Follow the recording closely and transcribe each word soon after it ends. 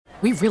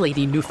We really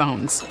need new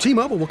phones.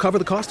 T-Mobile will cover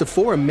the cost of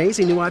 4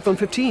 amazing new iPhone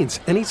 15s,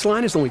 and each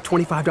line is only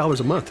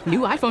 $25 a month. New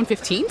iPhone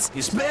 15s?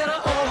 It's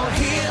better over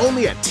here.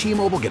 Only at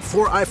T-Mobile, get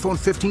 4 iPhone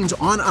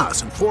 15s on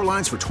us and 4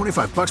 lines for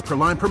 $25 per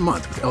line per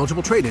month with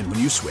eligible trade-in when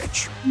you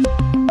switch.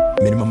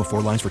 Minimum of 4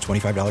 lines for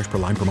 $25 per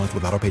line per month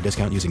with autopay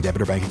discount using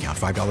debit or bank account.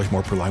 $5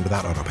 more per line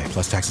without autopay,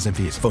 plus taxes and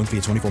fees. Phone fee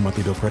at 24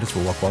 monthly bill credits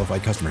for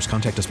well-qualified customers.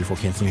 Contact us before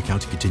canceling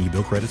account to continue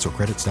bill credits or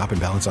credit stop and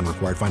balance on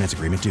required finance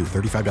agreement due.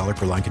 $35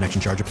 per line connection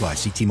charge applies.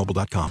 See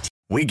T-Mobile.com.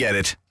 We get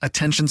it.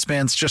 Attention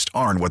spans just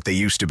aren't what they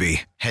used to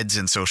be. Heads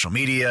in social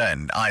media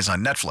and eyes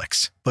on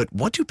Netflix. But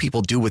what do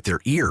people do with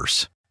their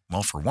ears?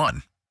 Well, for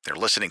one, they're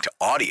listening to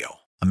audio.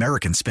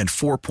 Americans spend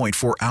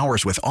 4.4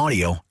 hours with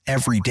audio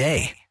every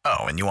day.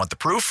 Oh, and you want the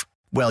proof?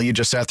 Well, you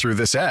just sat through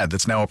this ad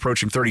that's now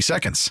approaching 30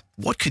 seconds.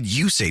 What could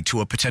you say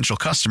to a potential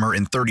customer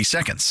in 30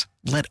 seconds?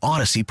 Let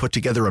Odyssey put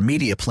together a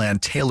media plan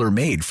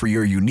tailor-made for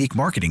your unique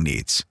marketing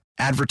needs.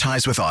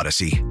 Advertise with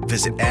Odyssey.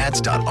 Visit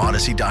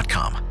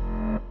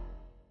ads.odyssey.com.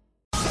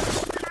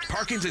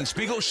 Parkins and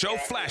Spiegel Show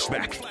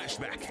flashback.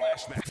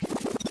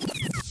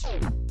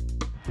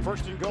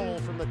 First and goal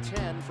from the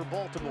 10 for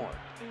Baltimore.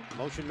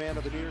 Motion man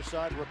of the near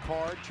side,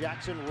 Ricard.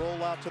 Jackson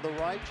roll out to the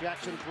right.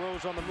 Jackson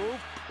throws on the move.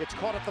 It's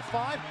caught at the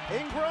 5.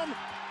 Ingram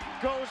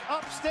goes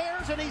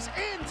upstairs and he's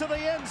into the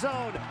end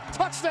zone.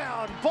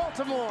 Touchdown,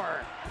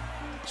 Baltimore.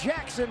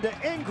 Jackson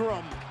to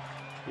Ingram.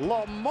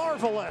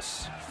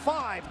 Marvelous.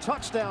 5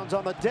 touchdowns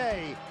on the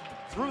day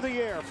through the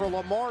air for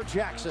Lamar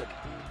Jackson.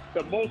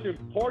 The most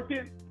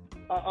important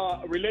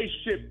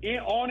relationship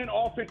on an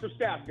offensive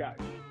staff, guys,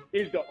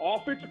 is the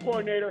offensive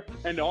coordinator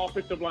and the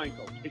offensive line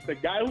coach. It's the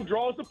guy who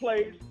draws the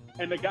plays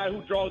and the guy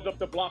who draws up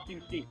the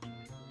blocking scheme.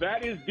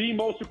 That is the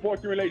most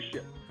important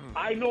relationship.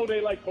 I know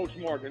they like Coach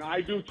Morgan.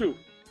 I do too.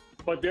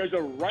 But there's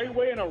a right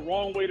way and a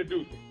wrong way to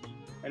do things.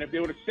 And if they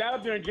would have sat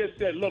up there and just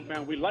said, look,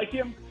 man, we like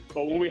him,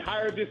 but when we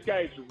hire this guy,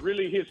 it's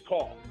really his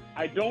call.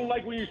 I don't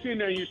like when you're sitting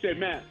there and you say,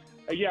 man,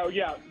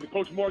 yeah, the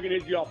Coach Morgan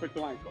is the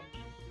offensive line coach.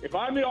 If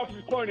I'm the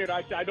offensive coordinator,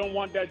 I say I don't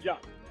want that job.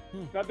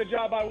 It's not the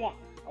job I want.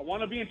 I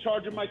want to be in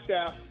charge of my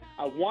staff.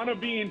 I want to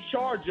be in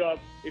charge of,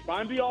 if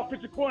I'm the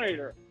offensive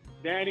coordinator,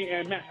 Danny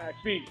and Matt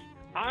Speaks,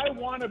 I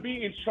want to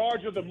be in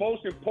charge of the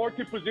most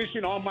important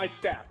position on my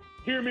staff.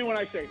 Hear me when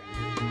I say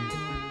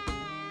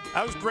that.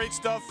 That was great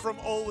stuff from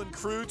Olin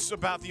Kreutz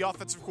about the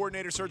offensive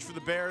coordinator search for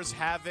the Bears,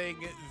 having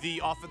the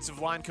offensive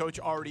line coach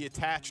already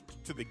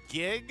attached to the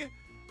gig.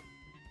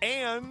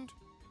 And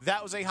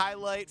that was a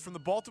highlight from the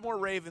Baltimore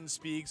Ravens,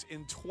 Speaks,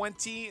 in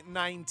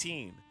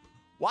 2019.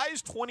 Why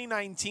is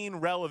 2019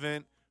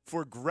 relevant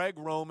for Greg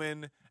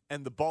Roman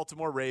and the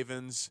Baltimore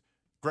Ravens?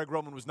 Greg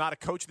Roman was not a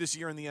coach this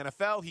year in the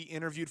NFL. He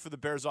interviewed for the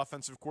Bears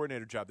offensive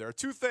coordinator job. There are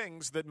 2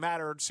 things that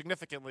mattered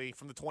significantly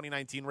from the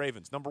 2019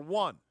 Ravens. Number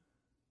 1,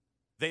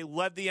 they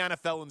led the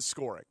NFL in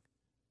scoring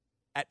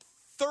at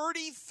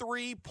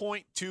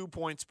 33.2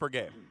 points per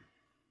game.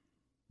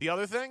 The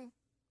other thing,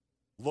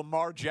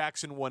 Lamar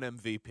Jackson won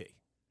MVP.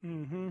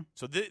 Mm-hmm.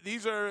 So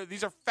these are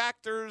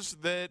factors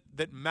that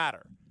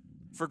matter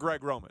for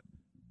Greg Roman.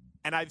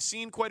 And I've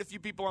seen quite a few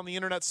people on the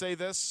internet say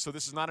this, so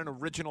this is not an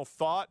original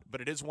thought,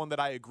 but it is one that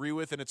I agree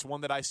with, and it's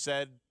one that I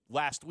said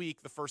last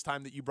week, the first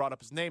time that you brought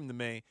up his name to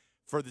me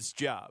for this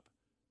job.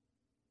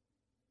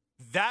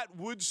 That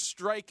would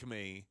strike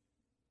me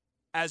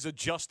as a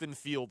Justin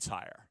Fields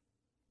hire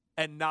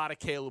and not a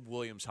Caleb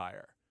Williams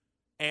hire.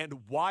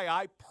 And why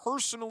I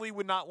personally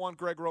would not want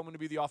Greg Roman to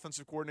be the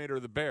offensive coordinator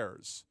of the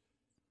Bears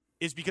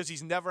is because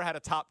he's never had a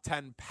top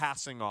 10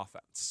 passing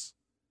offense.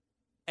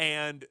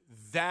 And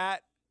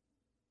that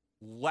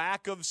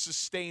lack of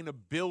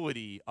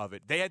sustainability of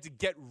it, they had to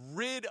get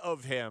rid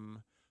of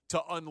him to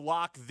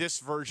unlock this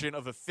version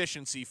of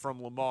efficiency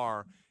from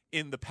Lamar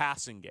in the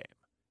passing game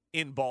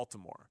in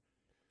Baltimore.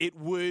 It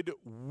would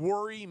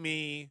worry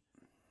me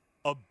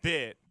a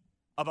bit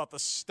about the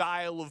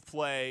style of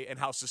play and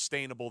how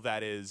sustainable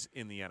that is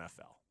in the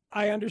NFL.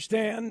 I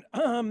understand.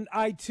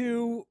 I,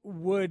 too,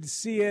 would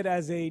see it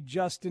as a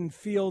Justin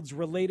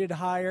Fields-related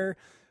hire,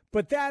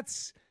 but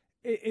that's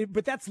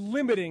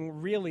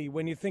limiting, really,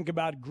 when you think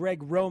about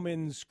Greg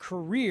Roman's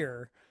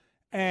career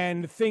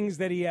and things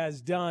that he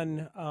has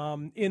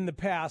done in the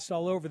past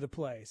all over the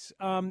place.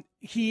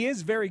 He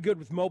is very good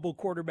with mobile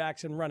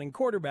quarterbacks and running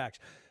quarterbacks,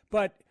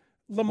 but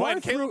Lamar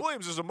Caleb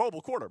Williams is a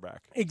mobile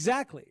quarterback.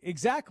 Exactly.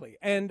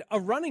 And a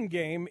running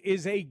game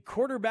is a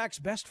quarterback's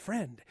best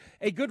friend.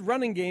 A good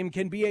running game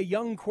can be a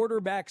young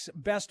quarterback's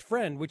best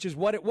friend, which is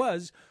what it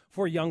was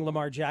for young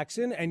Lamar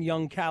Jackson and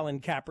young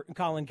Colin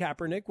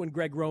Kaepernick when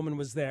Greg Roman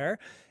was there.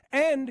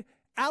 And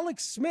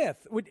Alex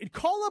Smith,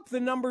 call up the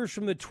numbers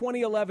from the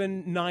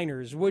 2011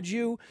 Niners, would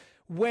you?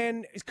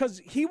 Because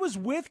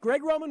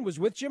Greg Roman was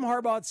with Jim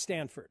Harbaugh at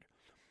Stanford.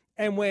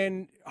 And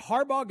when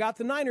Harbaugh got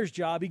the Niners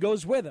job, he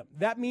goes with him.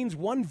 That means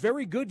one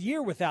very good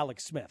year with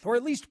Alex Smith, or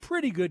at least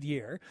pretty good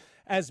year,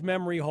 as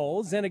memory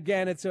holds. And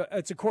again, it's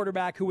a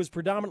quarterback who was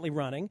predominantly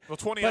running. Well,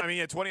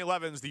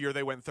 2011 is the year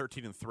they went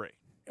 13-3.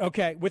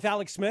 Okay, with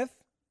Alex Smith?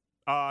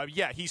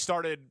 Yeah, he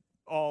started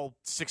all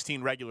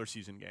 16 regular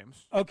season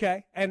games.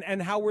 Okay.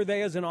 And how were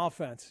they as an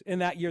offense in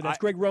that year? That's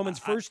Greg Roman's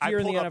first year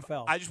in the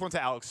NFL. I just went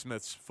to Alex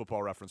Smith's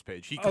Football Reference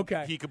page. He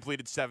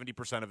completed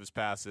 70% of his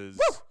passes.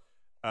 No.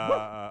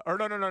 That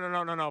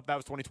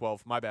was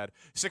 2012. My bad.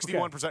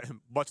 61%,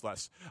 much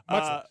less.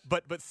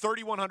 But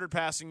 3,100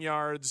 passing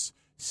yards,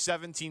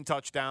 17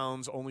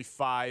 touchdowns, only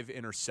 5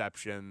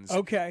 interceptions.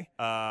 Okay.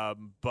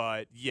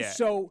 But yeah.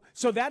 So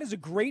that is a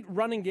great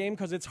running game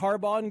because it's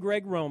Harbaugh and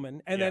Greg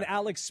Roman, and then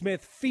Alex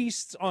Smith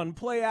feasts on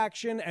play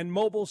action and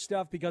mobile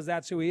stuff because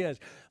that's who he is.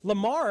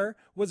 Lamar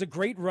was a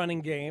great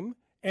running game.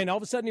 And all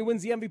of a sudden he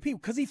wins the MVP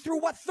because he threw,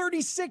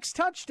 36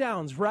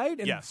 touchdowns, right?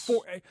 And yes.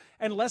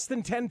 And less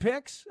than 10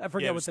 picks? I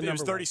forget what the number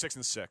was. It was 36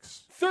 and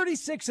 6.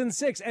 36 and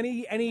 6. And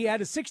he had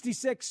a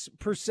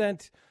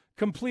 66%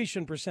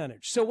 completion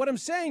percentage. So what I'm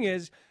saying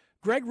is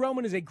Greg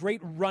Roman is a great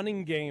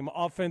running game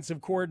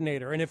offensive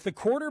coordinator. And if the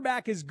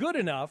quarterback is good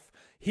enough,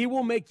 he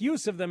will make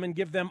use of them and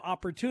give them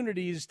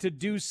opportunities to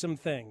do some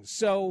things.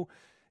 So,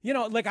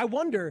 I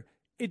wonder,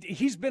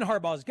 he's been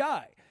Harbaugh's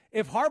guy.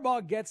 If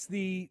Harbaugh gets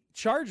the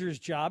Chargers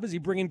job, is he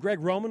bringing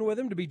Greg Roman with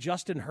him to be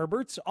Justin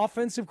Herbert's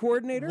offensive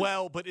coordinator?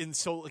 Well, but in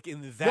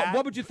that,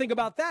 what would you think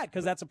about that?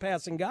 Because that's a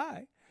passing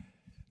guy.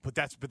 But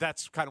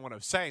that's kind of what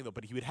I'm saying, though.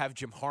 But he would have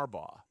Jim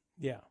Harbaugh.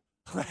 Yeah,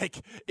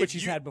 which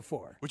he's had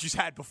before.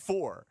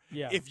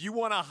 Yeah. If you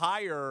want to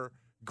hire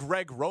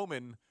Greg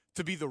Roman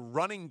to be the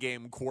running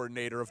game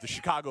coordinator of the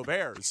Chicago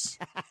Bears,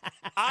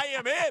 I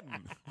am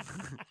in.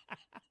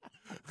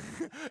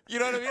 You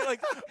know what I mean?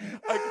 Like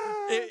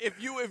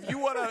if you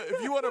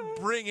want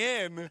to bring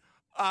in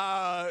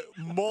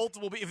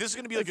multiple. If this is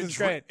going to be like if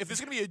this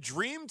is going to be a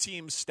dream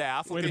team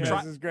staff,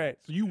 this is great.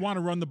 So you want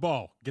to run the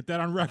ball? Get that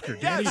on record.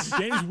 Yes.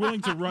 Danny's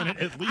willing to run it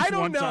at least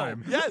one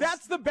time. Yes.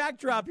 That's the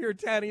backdrop here,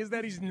 Tanny, is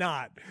that he's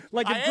not.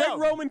 Like if Greg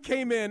Roman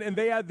came in and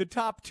they had the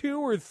top 2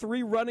 or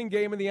 3 running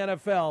game in the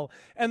NFL,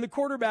 and the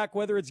quarterback,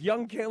 whether it's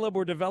young Caleb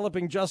or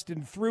developing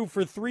Justin, threw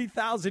for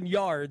 3,000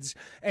 yards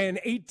and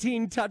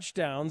 18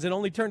 touchdowns and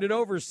only turned it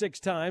over 6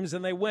 times,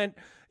 and they went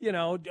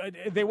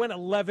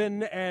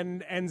 11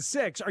 and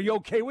 6. Are you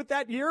okay with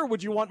that year, or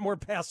would you want more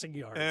passing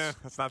yards?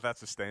 That's not that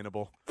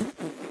sustainable.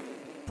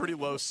 Pretty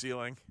low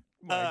ceiling.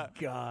 My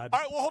God. All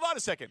right, well, hold on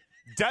a second.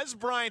 Des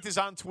Bryant is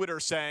on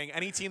Twitter saying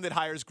any team that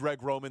hires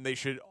Greg Roman, they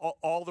should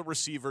all the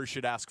receivers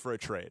should ask for a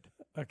trade.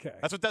 Okay.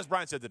 That's what Des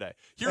Bryant said today.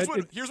 Here's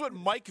what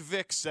Mike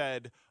Vick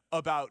said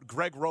about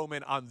Greg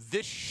Roman on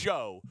this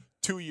show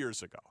 2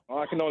 years ago.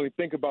 I can only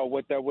think about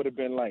what that would have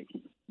been like,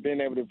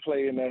 being able to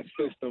play in that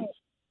system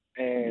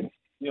and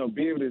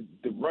be able to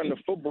run the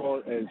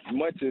football as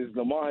much as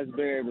Lamar has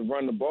been able to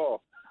run the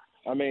ball.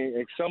 I mean,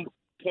 at some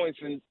points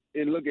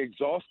it looked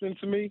exhausting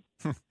to me,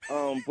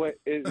 but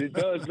it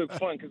does look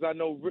fun because I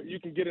know you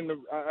can get in the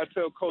 – I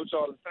tell Coach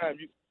all the time,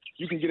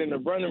 you can get in the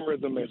running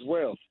rhythm as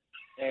well.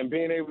 And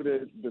being able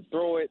to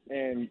throw it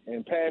and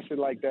pass it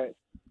like that,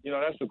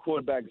 that's the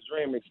quarterback's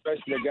dream,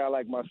 especially a guy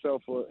like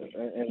myself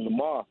and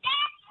Lamar.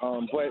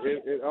 But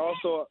it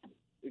also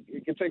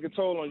it can take a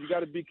toll on you. You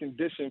got to be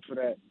conditioned for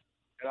that.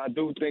 And I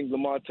do think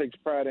Lamar takes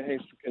pride in his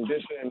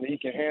condition and he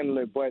can handle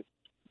it. But,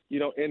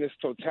 in its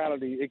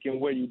totality, it can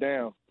wear you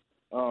down.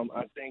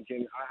 I think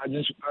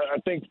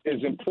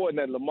it's important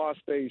that Lamar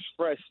stays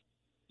fresh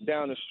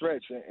down the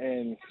stretch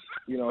and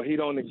he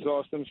don't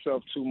exhaust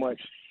himself too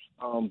much.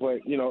 But,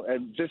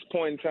 at this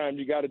point in time,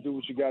 you got to do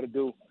what you got to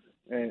do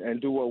and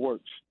do what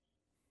works.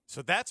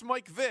 So that's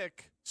Mike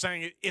Vick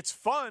saying it's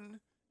fun,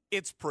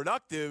 it's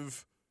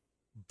productive,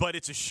 but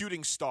it's a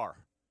shooting star.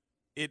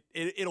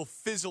 It'll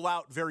fizzle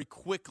out very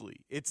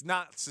quickly. It's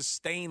not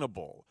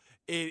sustainable.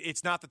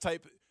 It's not the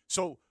type.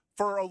 So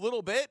for a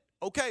little bit,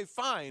 okay,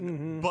 fine.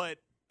 Mm-hmm. But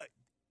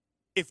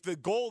if the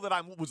goal that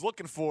I was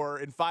looking for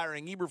in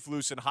firing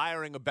Eberflus and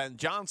hiring a Ben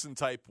Johnson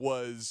type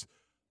was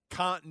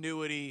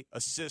continuity, a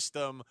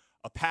system,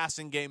 a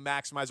passing game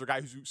maximizer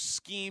guy who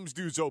schemes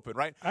dudes open,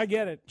 right? I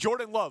get it.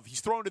 Jordan Love,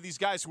 he's throwing to these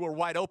guys who are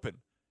wide open.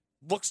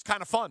 Looks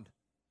kind of fun.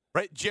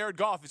 Right, Jared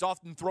Goff is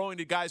often throwing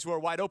to guys who are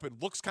wide open.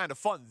 Looks kind of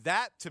fun.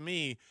 That, to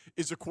me,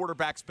 is a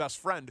quarterback's best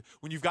friend.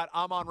 When you've got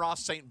Amon-Ra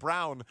St.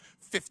 Brown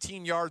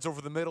 15 yards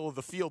over the middle of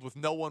the field with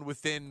no one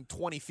within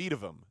 20 feet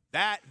of him.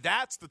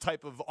 That's the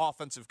type of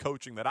offensive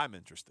coaching that I'm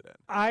interested in.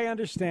 I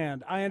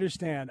understand.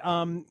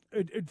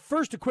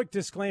 First, a quick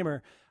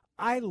disclaimer.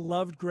 I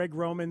loved Greg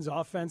Roman's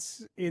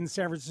offense in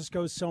San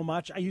Francisco so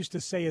much. I used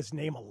to say his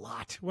name a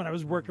lot when I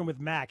was working with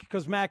Mac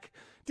because Mac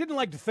didn't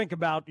like to think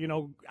about,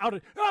 out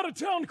of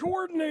town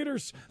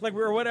coordinators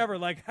or whatever.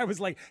 Like I was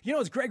like,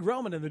 it's Greg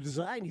Roman and the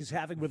design he's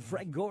having with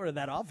Frank Gore in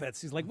that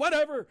offense. He's like,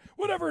 whatever,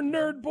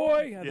 nerd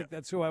boy. I think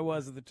that's who I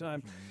was at the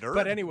time. Nerd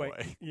but anyway,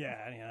 boy.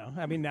 Yeah,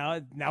 I mean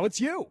now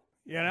it's you.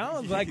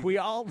 Like we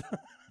all.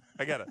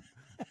 I get it.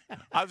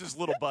 I was just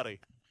little buddy.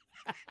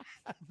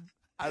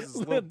 I was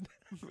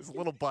a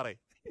little buddy.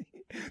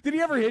 Did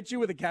he ever hit you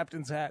with a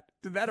captain's hat?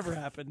 Did that ever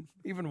happen,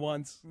 even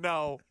once?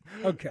 No.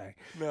 Okay.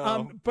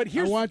 No. But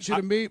here's I want you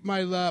to meet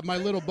my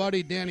little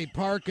buddy Danny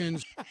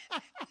Parkins.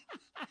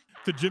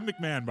 To Jim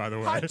McMahon, by the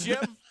way. Hi,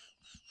 Jim.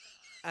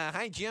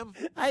 Hi, Jim.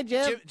 Hi,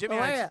 Jim. Jimmy,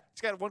 How are I ya?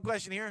 just got one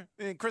question here.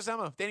 Chris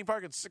Emma, Danny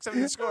Parkins,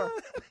 6-7 score.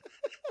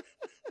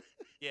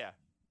 Yeah,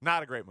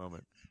 not a great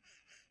moment.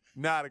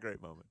 Not a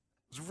great moment.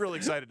 I was really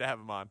excited to have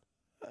him on.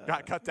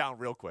 Got cut down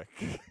real quick.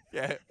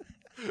 Yeah.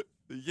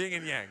 The yin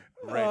and yang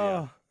radio.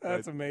 Oh,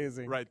 that's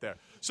amazing. Right there.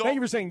 So thank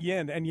you for saying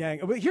yin and yang.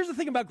 But here's the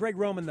thing about Greg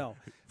Roman, though.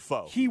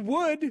 He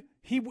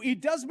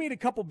does meet a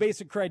couple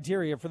basic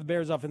criteria for the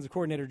Bears offensive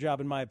coordinator job,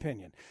 in my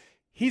opinion.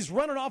 He's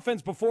run an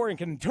offense before and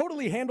can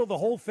totally handle the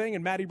whole thing,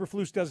 and Matt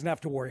Eberflus doesn't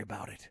have to worry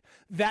about it.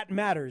 That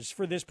matters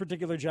for this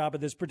particular job at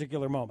this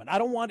particular moment.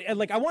 I want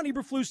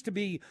Eberflus to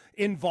be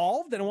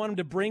involved, and I want him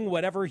to bring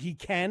whatever he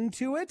can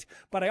to it,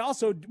 but I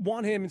also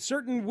want him in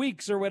certain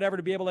weeks or whatever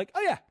to be able to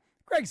oh yeah,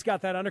 Greg's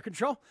got that under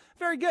control.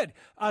 Very good.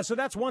 So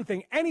that's one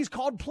thing. And he's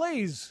called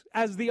plays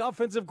as the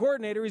offensive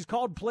coordinator. He's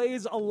called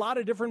plays a lot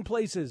of different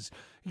places.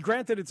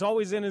 Granted, it's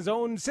always in his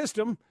own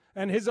system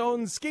and his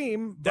own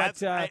scheme,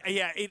 but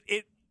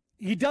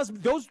he does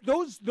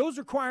those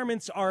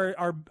requirements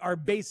are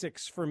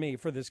basics for me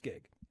for this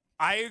gig.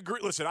 I agree.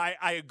 Listen,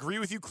 I agree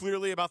with you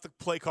clearly about the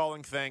play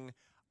calling thing.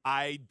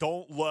 I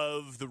don't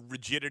love the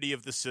rigidity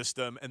of the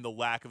system and the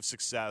lack of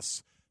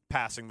success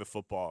passing the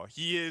football.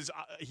 He is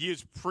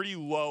pretty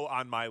low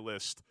on my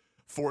list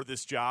for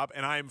this job,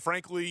 and I am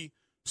frankly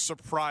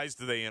surprised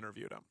that they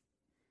interviewed him,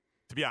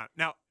 to be honest.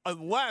 Now,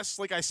 unless,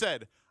 like I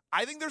said,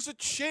 I think there's a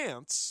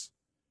chance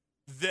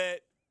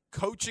that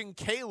coaching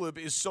Caleb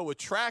is so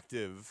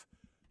attractive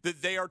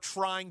that they are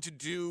trying to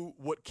do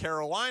what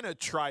Carolina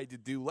tried to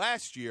do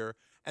last year,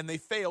 and they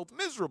failed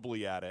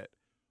miserably at it.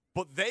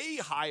 But they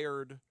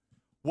hired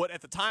what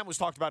at the time was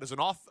talked about as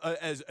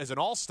an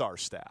all-star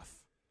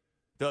staff.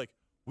 They're like,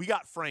 we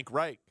got Frank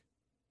Reich,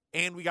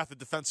 and we got the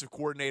defensive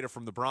coordinator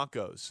from the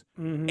Broncos,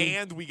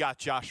 and we got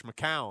Josh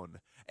McCown.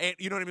 And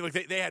you know what I mean?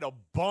 Like they had a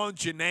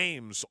bunch of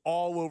names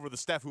all over the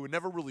staff who had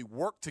never really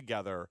worked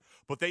together,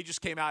 but they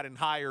just came out and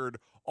hired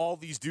all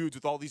these dudes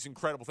with all these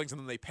incredible things, and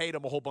then they paid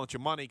them a whole bunch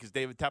of money because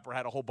David Tepper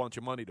had a whole bunch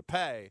of money to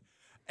pay,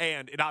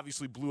 and it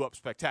obviously blew up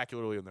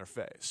spectacularly in their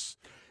face.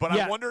 But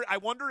yeah. I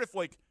wonder if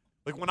like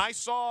when I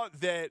saw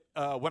that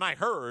when I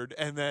heard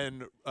and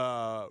then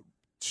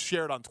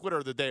shared on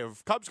Twitter the day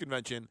of Cubs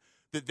convention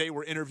that they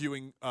were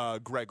interviewing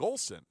Greg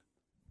Olsen,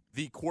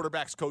 the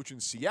quarterback's coach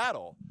in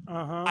Seattle.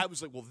 I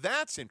was like, well,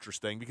 that's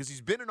interesting because he's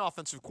been an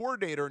offensive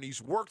coordinator and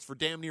he's worked for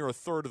damn near a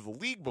third of the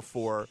league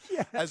before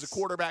as a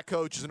quarterback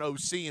coach, as an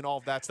OC and all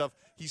of that stuff.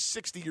 He's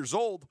 60 years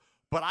old,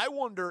 but I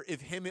wonder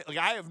if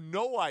I have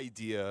no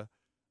idea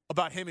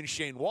about him and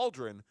Shane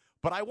Waldron,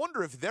 but I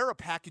wonder if they're a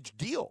package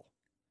deal.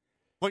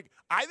 Like,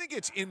 I think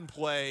it's in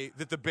play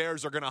that the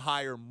Bears are going to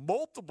hire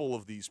multiple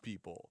of these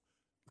people,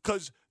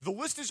 because the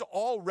list is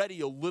already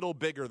a little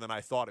bigger than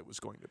I thought it was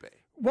going to be.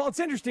 Well, it's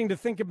interesting to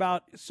think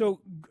about. So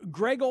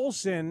Greg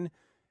Olsen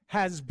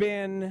has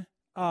been,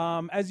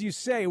 as you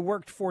say,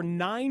 worked for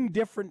 9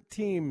 different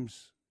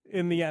teams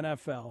in the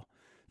NFL.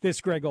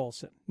 This Greg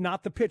Olsen,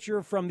 not the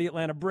pitcher from the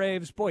Atlanta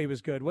Braves. Boy, he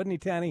was good, wasn't he,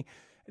 Tanny?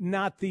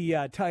 Not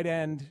the tight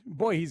end.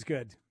 Boy, he's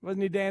good.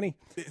 Wasn't he, Danny?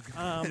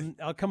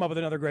 I'll come up with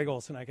another Greg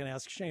Olsen I can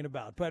ask Shane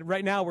about. But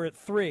right now we're at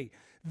 3.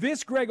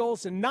 This Greg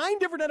Olsen, 9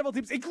 different NFL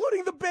teams,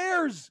 including the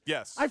Bears.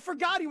 Yes. I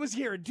forgot he was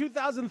here in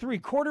 2003.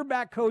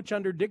 Quarterback coach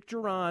under Dick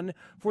Duran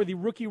for the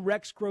rookie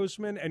Rex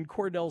Grossman and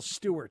Cordell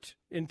Stewart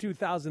in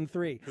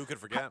 2003. Who could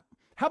forget?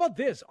 How about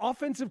this?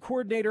 Offensive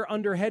coordinator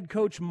under head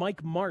coach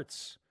Mike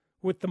Martz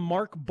with the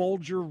Mark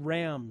Bulger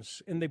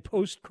Rams in the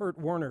post-Kurt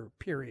Warner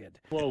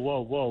period.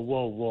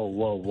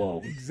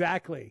 Whoa.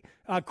 Exactly.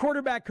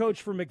 Quarterback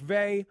coach for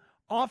McVay,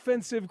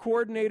 offensive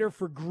coordinator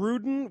for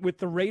Gruden with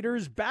the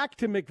Raiders, back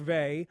to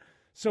McVay.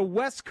 So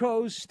West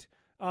Coast,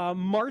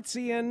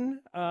 Martzian.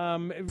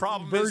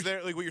 Problem is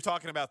there, like what you're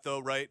talking about, though,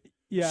 right?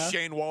 Yeah.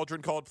 Shane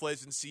Waldron called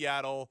plays in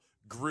Seattle.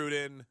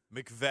 Gruden,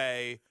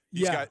 McVay.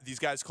 These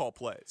guys call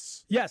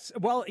plays. Yes.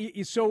 Well,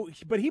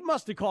 but he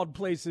must have called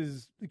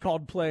plays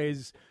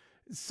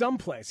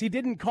someplace. He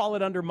didn't call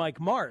it under Mike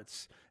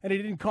Martz, and he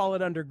didn't call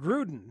it under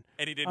Gruden.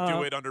 And he didn't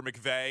do it under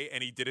McVay,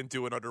 and he didn't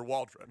do it under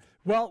Waldron.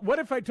 Well, what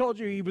if I told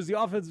you he was the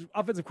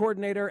offensive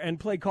coordinator and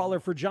play caller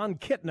for John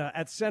Kitna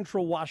at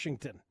Central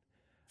Washington?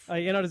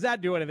 Does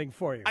that do anything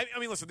for you? I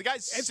mean, listen, the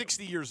guy's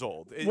 60 years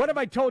old. What if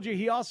I told you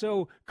he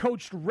also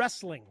coached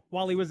wrestling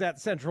while he was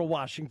at Central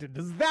Washington?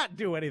 Does that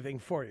do anything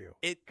for you?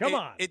 Come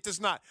on. It does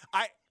not.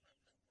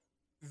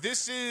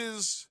 This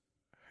is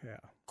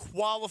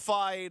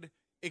qualified,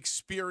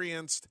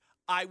 experienced.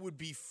 I would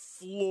be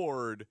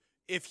floored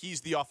if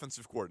he's the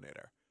offensive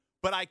coordinator.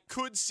 But I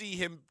could see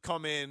him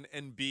come in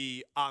and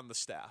be on the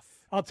staff.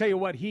 I'll tell you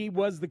what, he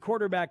was the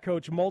quarterback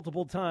coach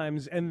multiple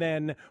times and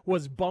then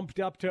was bumped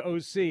up to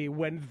OC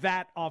when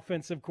that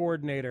offensive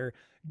coordinator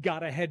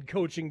got a head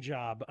coaching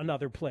job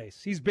another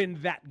place. He's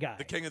been that guy.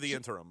 The king of the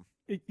interim.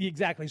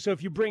 Exactly. So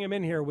if you bring him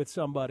in here with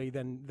somebody,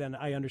 then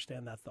I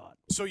understand that thought.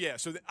 So, yeah.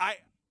 So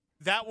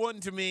that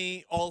one to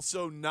me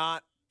also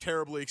not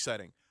terribly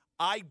exciting.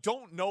 I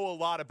don't know a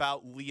lot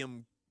about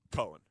Liam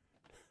Cohen.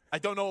 I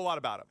don't know a lot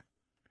about him.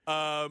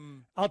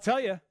 I'll tell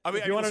you. I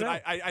mean, if you want to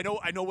know.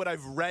 I know what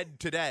I've read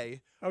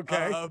today.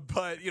 Okay.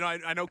 But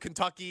I know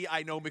Kentucky.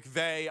 I know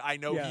McVay. I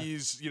know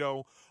he's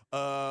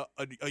a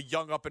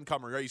young up and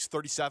comer. Right? He's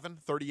 37,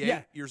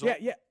 38 years old.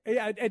 Yeah.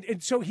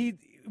 And so he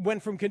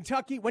went from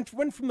Kentucky, went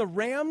from the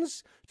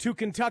Rams to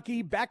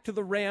Kentucky, back to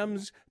the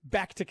Rams,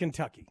 back to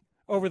Kentucky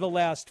over the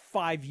last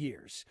 5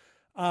 years.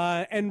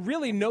 And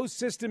really no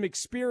system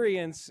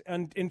experience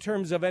in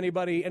terms of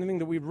anything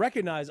that we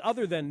recognize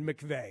other than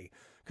McVay.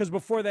 Because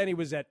before then he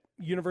was at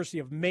University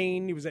of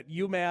Maine, he was at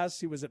UMass,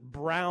 he was at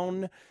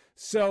Brown.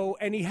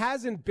 And he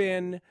hasn't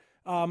been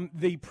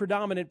the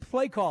predominant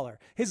play caller.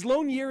 His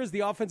lone year as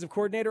the offensive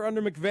coordinator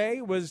under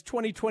McVay was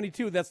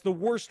 2022. That's the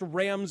worst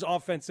Rams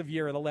offensive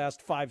year of the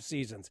last 5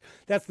 seasons.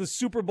 That's the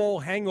Super Bowl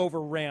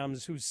hangover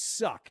Rams who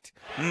sucked.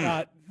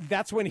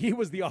 That's when he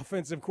was the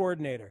offensive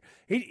coordinator.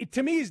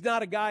 To me, he's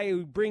not a guy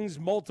who brings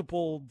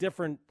multiple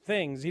different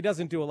things. He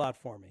doesn't do a lot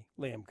for me,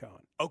 Liam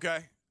Cohen.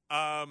 Okay.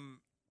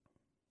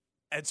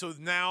 And so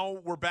now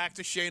we're back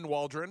to Shane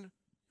Waldron,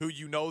 who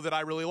you know that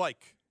I really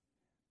like.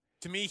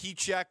 To me, he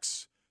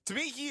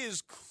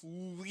is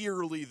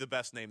clearly the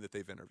best name that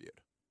they've interviewed.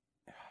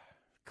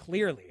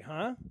 Clearly,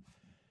 huh?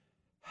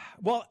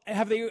 Well,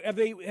 have they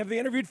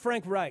interviewed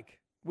Frank Reich?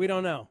 We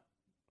don't know.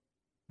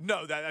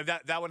 No,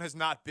 that one has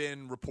not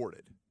been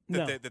reported.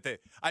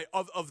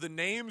 Of the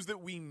names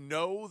that we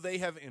know they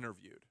have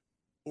interviewed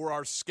or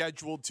are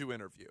scheduled to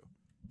interview,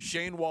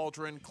 Shane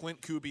Waldron,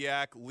 Clint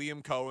Kubiak,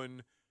 Liam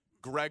Cohen,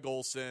 Greg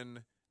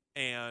Olson,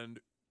 and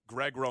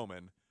Greg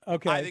Roman.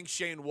 Okay. I think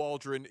Shane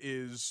Waldron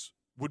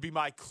would be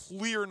my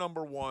clear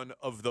number one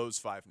of those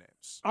 5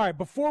 names. All right,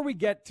 before we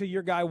get to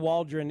your guy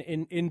Waldron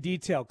in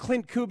detail,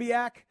 Clint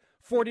Kubiak,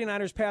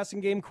 49ers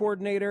passing game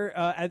coordinator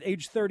at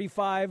age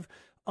 35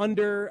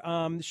 under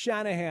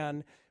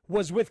Shanahan,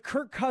 was with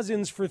Kirk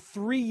Cousins for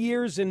 3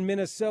 years in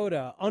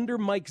Minnesota under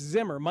Mike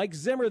Zimmer. Mike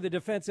Zimmer, the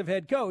defensive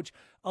head coach,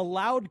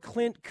 allowed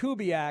Clint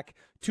Kubiak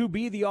to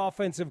be the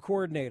offensive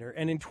coordinator.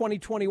 And in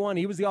 2021,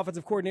 he was the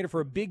offensive coordinator for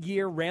a big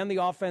year, ran the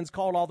offense,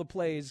 called all the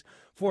plays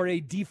for a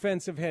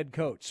defensive head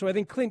coach. So I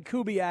think Clint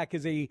Kubiak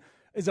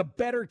is a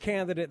better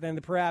candidate than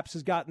perhaps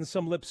has gotten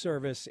some lip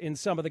service in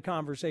some of the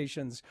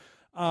conversations.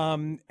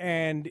 It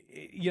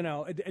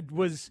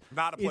was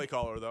not a play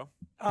caller though.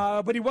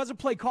 But he was a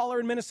play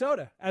caller in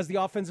Minnesota as the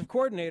offensive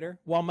coordinator,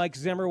 while Mike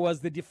Zimmer was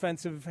the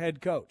defensive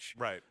head coach.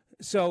 Right.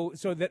 So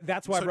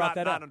that's why I brought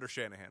that up. Not under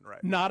Shanahan,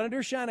 right? Not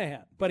under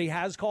Shanahan, but he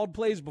has called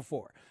plays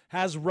before,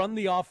 has run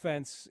the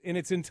offense in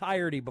its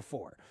entirety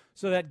before.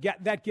 So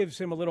that gives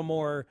him a little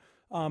more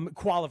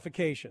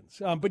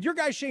qualifications. But your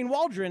guy Shane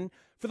Waldron,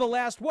 for the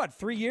last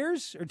 3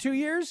 years or 2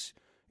 years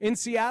in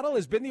Seattle,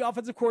 has been the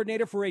offensive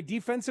coordinator for a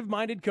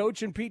defensive-minded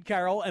coach in Pete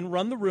Carroll and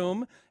run the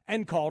room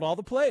and called all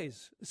the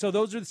plays. So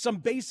those are some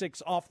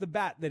basics off the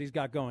bat that he's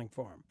got going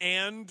for him.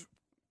 And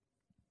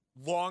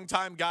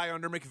longtime guy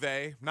under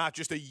McVay, not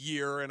just a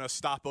year and a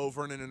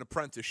stopover and an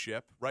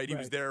apprenticeship, right? He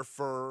was there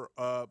for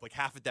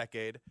half a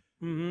decade.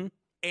 Mm-hmm.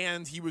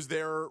 And he was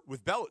there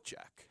with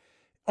Belichick.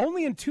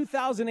 Only in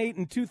 2008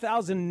 and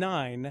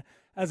 2009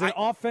 as an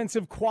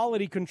offensive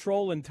quality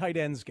control and tight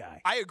ends guy.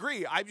 I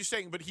agree. I'm just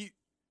saying, but he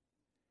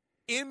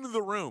in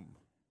the room.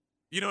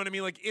 You know what I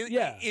mean? Like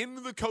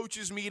in the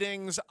coaches'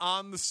 meetings,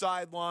 on the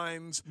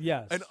sidelines.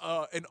 Yes.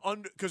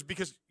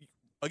 Because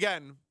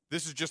again,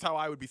 this is just how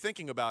I would be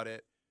thinking about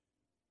it.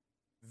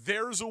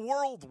 There's a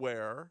world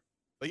where,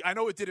 I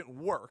know it didn't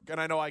work, and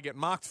I know I get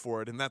mocked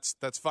for it, and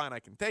that's fine. I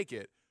can take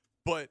it.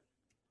 But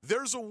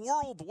there's a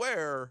world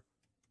where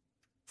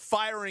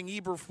firing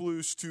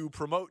Eberflus to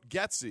promote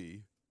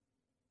Getsy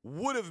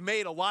would have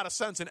made a lot of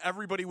sense, and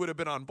everybody would have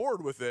been on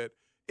board with it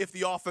if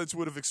the offense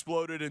would have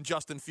exploded and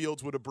Justin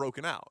Fields would have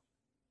broken out.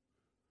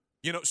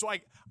 So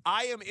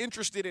I am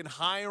interested in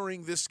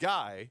hiring this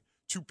guy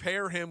to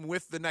pair him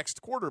with the next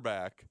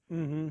quarterback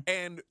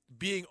and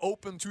being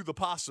open to the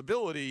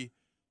possibility,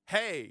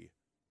 hey,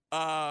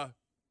 Bobby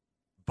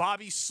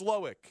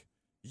Slowick,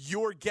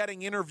 you're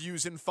getting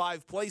interviews in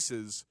 5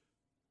 places.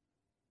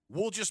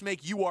 We'll just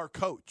make you our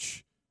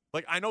coach.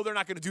 I know they're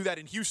not going to do that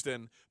in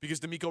Houston because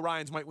DeMeco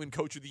Ryans might win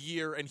Coach of the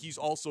Year and he's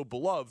also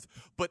beloved.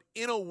 But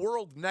in a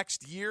world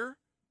next year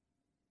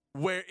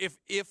where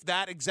if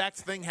that exact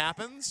thing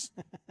happens,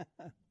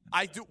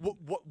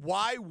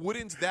 why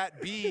wouldn't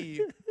that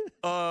be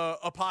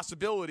a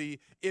possibility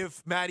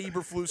if Matt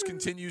Eberflus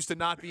continues to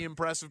not be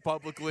impressive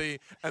publicly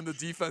and the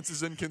defense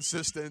is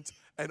inconsistent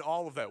and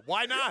all of that?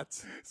 Why not?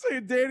 So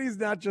Danny's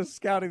not just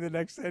scouting the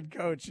next head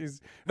coach,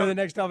 the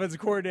next offensive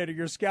coordinator.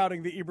 You're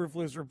scouting the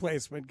Eberflus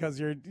replacement because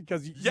you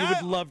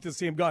would love to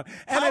see him gone.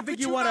 And I think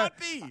you want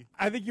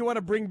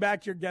to bring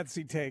back your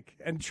Getsy take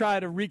and try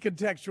to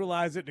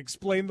recontextualize it and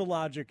explain the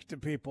logic to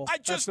people. I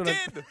just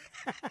did.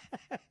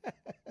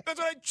 That's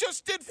what I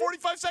just did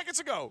 45 seconds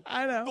ago.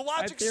 I know. The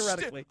logic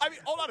theoretically. I mean,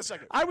 hold on a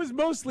second. I was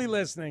mostly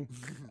listening.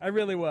 I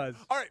really was.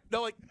 All right.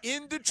 No, like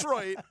in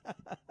Detroit,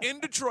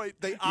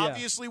 they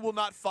obviously will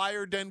not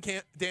fire Dan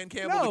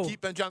Campbell to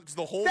keep Ben Johnson because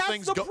the whole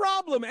thing's That's the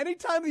problem.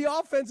 Anytime the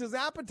offense is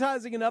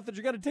appetizing enough that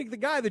you're going to take the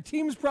guy, the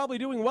team's probably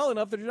doing well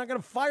enough that you're not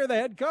going to fire the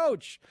head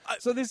coach.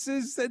 So this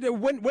is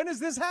when has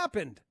this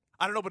happened?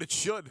 I don't know, but it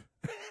should.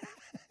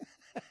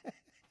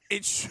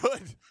 It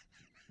should.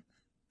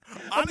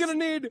 I'm going to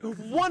need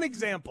one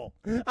example.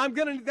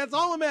 That's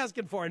all I'm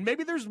asking for. And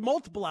maybe there's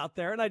multiple out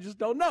there, and I just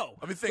don't know.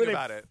 I mean, think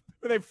about it.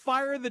 Where they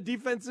fire the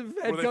defensive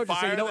head coach. They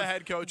fire the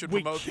head coach and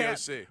promote the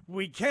OC.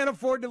 We can't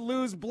afford to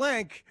lose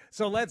blank,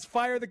 so let's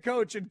fire the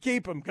coach and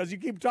keep him because you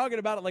keep talking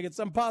about it like it's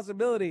some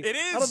possibility. It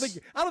is.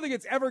 I don't think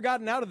it's ever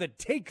gotten out of the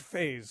take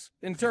phase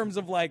in terms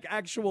of like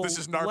actual This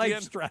is life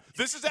Narpian. strategy.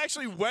 This is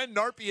actually when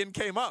Narpian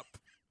came up.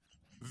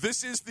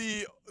 This is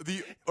the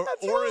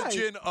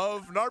origin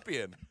of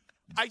Narpian.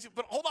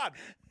 But hold on,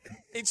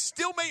 it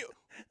still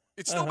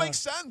makes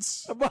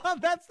sense. Well,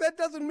 that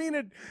doesn't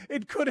mean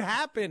it could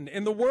happen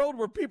in the world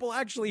where people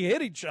actually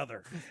hit each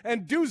other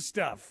and do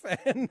stuff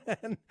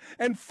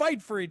and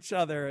fight for each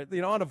other,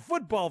 on a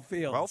football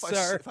field. Well,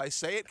 sir. if I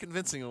say it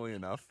convincingly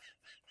enough.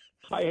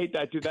 I hate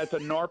that, dude. That's a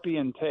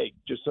Narpian take,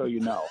 just so you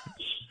know.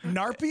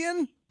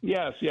 Narpian?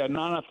 Yes, yeah,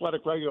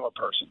 non-athletic regular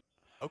person.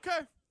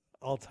 Okay.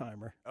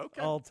 All-timer. Okay.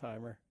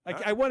 All-timer.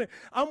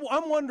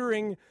 I'm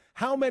wondering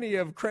how many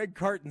of Craig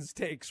Carton's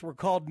takes were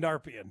called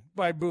Narpian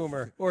by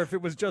Boomer, or if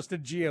it was just a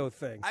Geo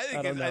thing. I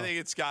think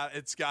it's got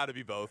to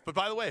be both. But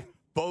by the way,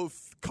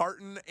 both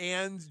Carton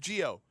and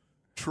Geo,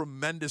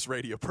 tremendous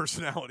radio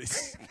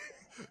personalities.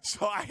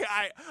 So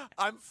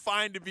I'm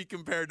fine to be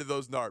compared to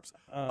those narps.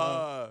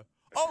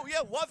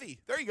 Lovey.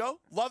 There you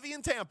go. Lovey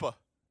in Tampa.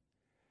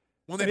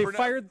 When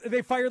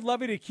they fired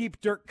Lovey to keep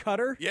Dirk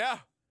Cutter? Yeah.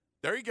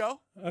 There you go.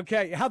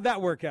 Okay, how'd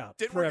that work out?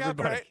 Didn't for work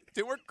everybody? out great.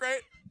 Didn't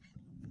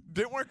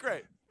work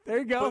great. There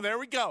you go. Well, there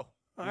we go.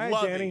 All right,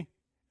 Lovey. Danny.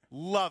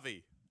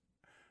 Lovey.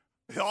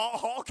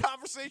 All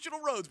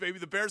conversational roads, baby.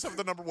 The Bears have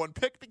the number one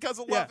pick because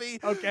of Lovey.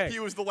 Okay. He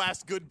was the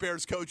last good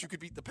Bears coach who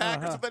could beat the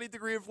Packers with any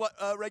degree of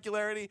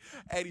regularity,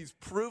 and he's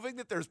proving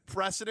that there's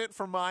precedent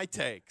for my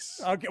takes.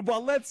 Okay,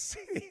 well, let's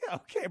see.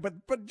 Okay,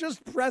 but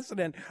just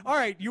precedent. All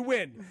right, you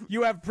win.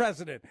 You have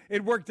precedent.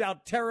 It worked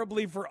out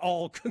terribly for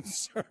all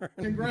concerned.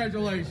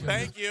 Congratulations.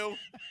 Thank you.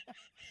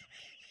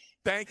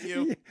 Thank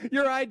you.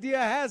 Your idea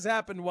has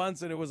happened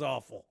once, and it was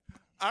awful.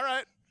 All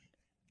right.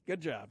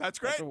 Good job. That's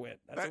great. That's a win.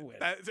 That's a win.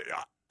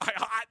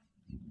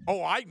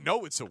 I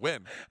know it's a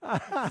win.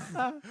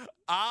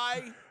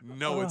 I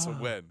know it's a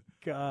win.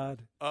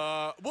 God.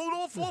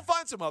 We'll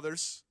find some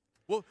others.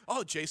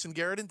 Jason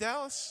Garrett in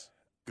Dallas.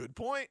 Good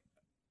point.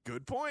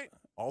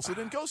 Also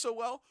didn't go so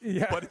well,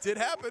 but it did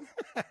happen.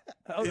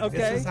 Okay.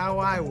 This is how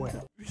I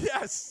win.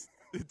 Yes,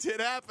 it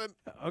did happen.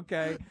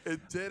 Okay.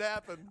 It did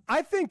happen.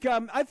 I think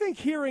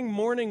hearing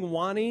Morning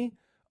Wani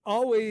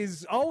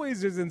always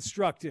is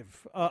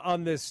instructive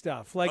on this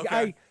stuff. Like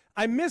okay.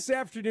 I miss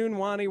Afternoon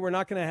Wani. We're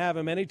not going to have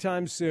him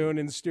anytime soon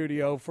in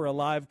studio for a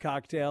live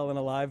cocktail and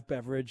a live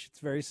beverage. It's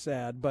very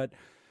sad, but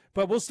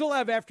we'll still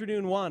have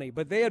Afternoon Wani.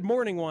 But they had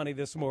Morning Wani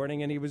this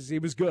morning, and he was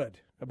good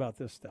about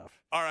this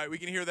stuff. All right, we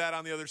can hear that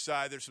on the other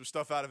side. There's some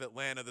stuff out of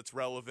Atlanta that's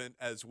relevant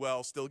as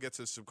well. Still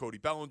gets us some Cody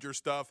Bellinger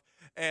stuff.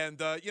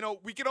 And,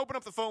 we can open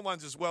up the phone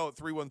lines as well at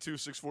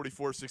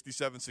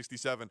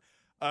 312-644-6767.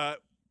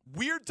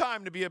 Weird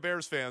time to be a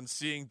Bears fan,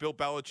 seeing Bill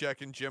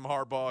Belichick and Jim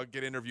Harbaugh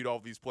get interviewed all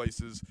these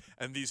places,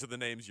 and these are the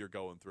names you're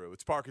going through.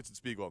 It's Parkins and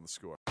Spiegel on The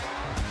Score.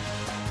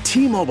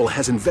 T-Mobile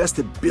has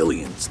invested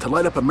billions to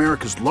light up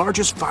America's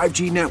largest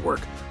 5G network,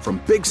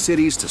 from big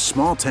cities to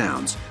small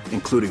towns,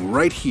 including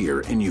right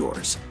here in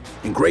yours.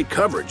 And great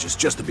coverage is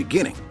just the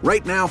beginning.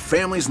 Right now,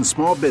 families and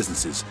small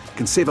businesses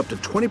can save up to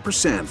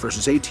 20%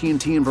 versus AT&T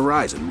and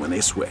Verizon when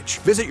they switch.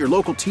 Visit your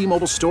local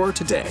T-Mobile store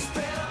today.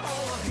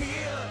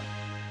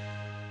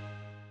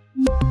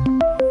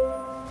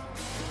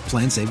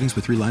 Plan savings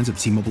with 3 lines of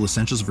T-Mobile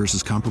Essentials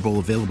versus comparable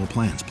available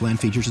plans. Plan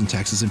features and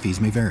taxes and fees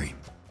may vary.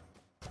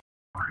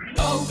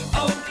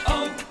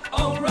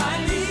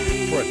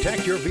 O'Reilly.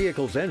 Protect your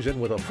vehicle's engine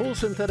with a full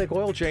synthetic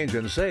oil change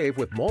and save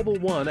with Mobil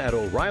 1 at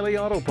O'Reilly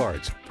Auto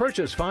Parts.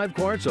 Purchase 5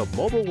 quarts of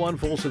Mobil 1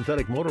 full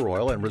synthetic motor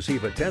oil and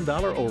receive a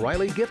 $10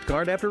 O'Reilly gift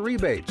card after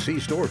rebate. See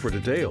store for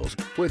details.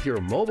 With your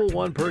Mobil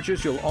 1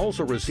 purchase, you'll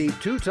also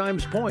receive 2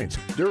 times points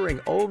during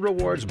O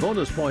Rewards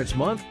Bonus Points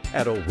Month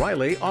at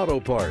O'Reilly Auto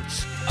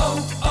Parts.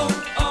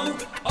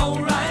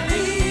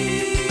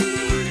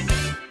 O'Reilly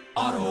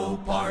Auto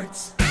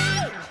Parts.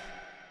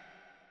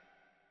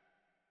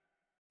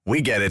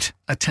 We get it.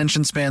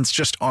 Attention spans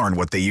just aren't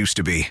what they used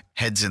to be.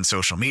 Heads in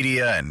social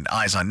media and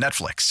eyes on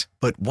Netflix.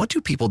 But what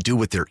do people do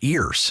with their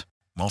ears?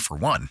 Well, for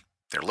one,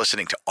 they're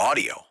listening to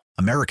audio.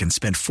 Americans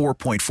spend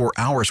 4.4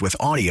 hours with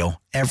audio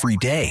every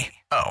day.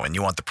 Oh, and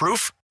you want the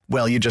proof?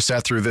 Well, you just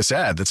sat through this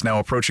ad that's now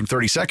approaching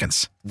 30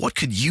 seconds. What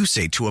could you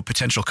say to a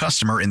potential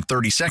customer in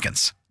 30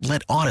 seconds?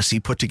 Let Odyssey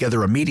put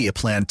together a media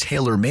plan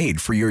tailor-made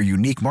for your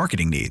unique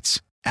marketing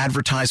needs.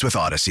 Advertise with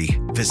Odyssey.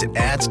 Visit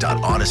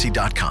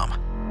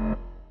ads.odyssey.com.